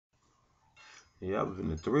Yeah, I was in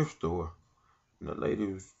the thrift store. And the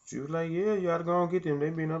lady she was like, yeah, you gotta go and get them. They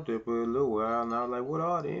been up there for a little while. And I was like, what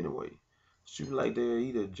are they anyway? She was like, they're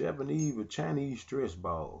either Japanese or Chinese stress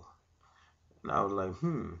balls. And I was like,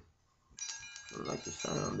 I like the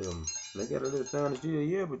sound of them. They got a little sound still,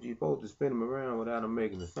 yeah, but you're supposed to spin them around without them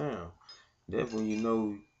making a sound. That's when you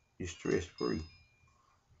know you're stress free.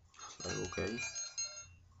 It's like, okay.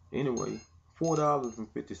 Anyway,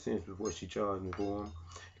 $4.50 was what she charged me for them.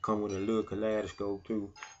 It come with a little kaleidoscope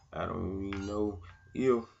too. I don't even know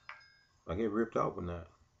if I get ripped off or not.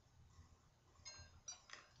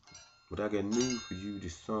 But I got news for you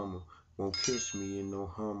this summer. Won't catch me in no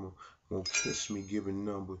Hummer. Won't catch me giving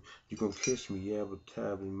numbers. You gon' catch me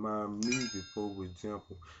advertising my music, for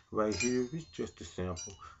example. Right here, it's just a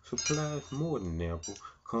sample. Supplies more than ample.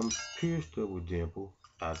 Comes pierced up with dimple.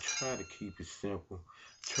 I try to keep it simple.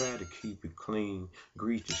 Try to keep it clean.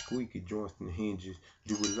 Grease the squeaky joints and hinges.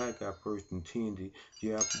 Do it like I first intended.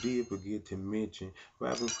 Yeah, I did forget to mention.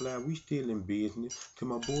 Robin Fly, we still in business. To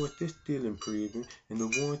my boys, they still in prison. And the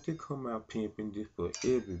ones that come out pimping, this for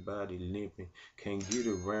everybody limping. Can't get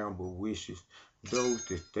around but wishes. Those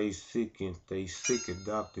that stay sick and stay sick of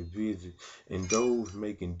doctor visits. And those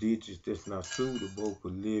making ditches that's not suitable for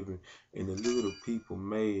living. And the little people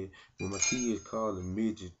mad when my kids call them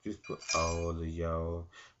midgets. Just for all of y'all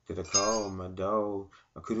that I call my dog.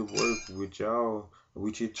 I could have worked with y'all.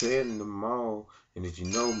 We chit chat in the mall. And if you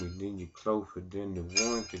know me, then you're closer than the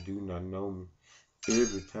ones that do not know me.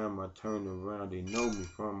 Every time I turn around, they know me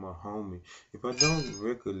from my homie. If I don't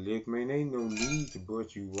recollect, man, ain't no need to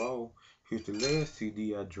brush you off. Here's the last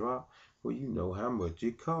CD I dropped. Well, you know how much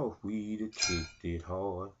it cost. We have kicked it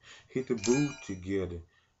hard. Hit the booth together.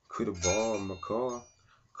 Could've borrowed my car.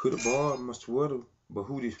 Could've borrowed my sweater. But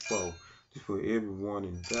who this for? This for everyone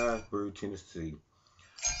in Dyersburg, Tennessee.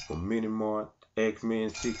 From Mini Mart, X-Men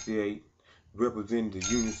 68, representing the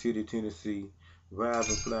Union City, Tennessee. Rise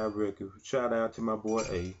and Fly Records. Shout out to my boy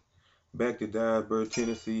A. Back to Dyersburg,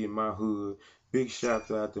 Tennessee, in my hood. Big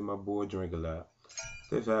shouts out to my boy Drink a Lot.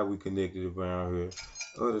 That's how we connected around here.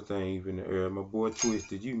 Other things in the air. My boy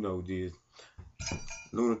Twisted, you know this.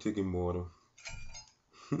 Lunatic Immortal.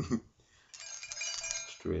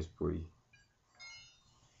 Stress free.